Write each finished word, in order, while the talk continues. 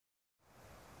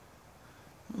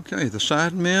Okay, the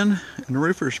sidemen and the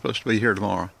roofer are supposed to be here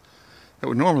tomorrow. That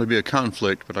would normally be a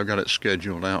conflict, but I've got it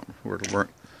scheduled out where it'll work.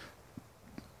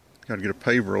 Got to get a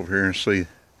paver over here and see.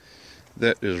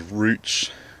 That is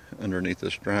roots underneath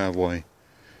this driveway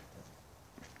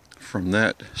from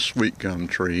that sweet gum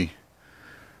tree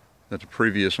that the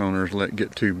previous owners let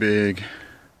get too big.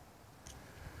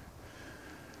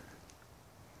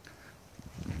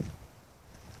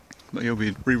 But you'll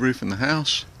be re-roofing the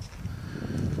house,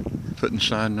 putting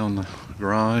siding on the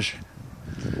garage,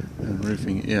 and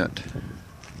roofing it.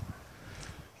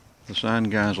 The siding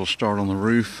guys will start on the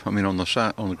roof, on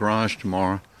the garage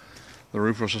tomorrow. The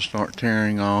roofers will start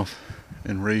tearing off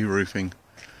and re-roofing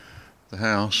the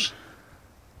house,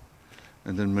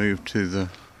 and then move to the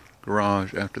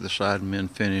garage after the siding men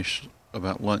finish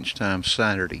about lunchtime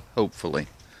Saturday, hopefully.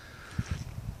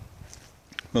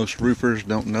 Most roofers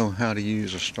don't know how to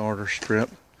use a starter strip.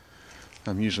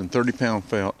 I'm using 30-pound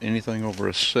felt. Anything over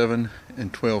a 7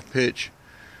 and 12 pitch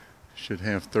should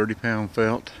have 30-pound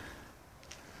felt.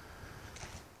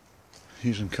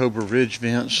 Using Cobra Ridge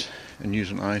vents and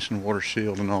using ice and water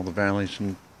shield in all the valleys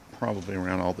and probably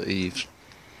around all the eaves.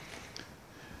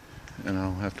 And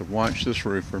I'll have to watch this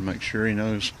roofer, make sure he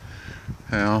knows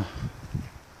how.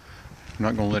 I'm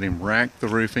not going to let him rack the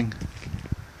roofing.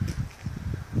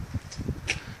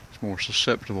 It's more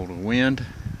susceptible to wind,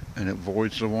 and it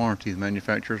voids the warranty, the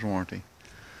manufacturer's warranty.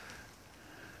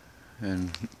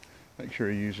 And make sure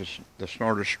he uses the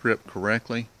starter strip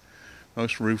correctly.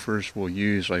 Most roofers will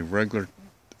use a regular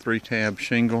 3-tab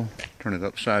shingle, turn it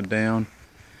upside down,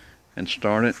 and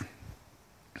start it.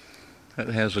 That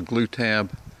has a glue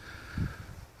tab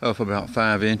of about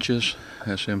 5 inches.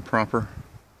 That's improper.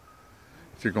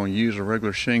 If you're going to use a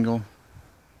regular shingle,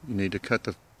 you need to cut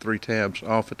the 3 tabs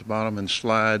off at the bottom and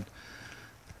slide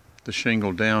the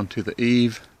shingle down to the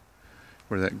eave,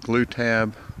 where that glue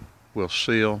tab will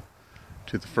seal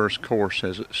to the first course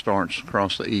as it starts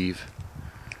across the eave.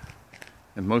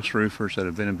 And most roofers that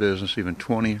have been in business even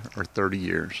 20 or 30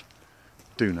 years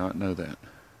do not know that.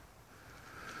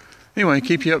 Anyway,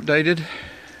 keep you updated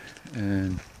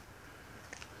and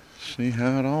see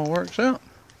how it all works out.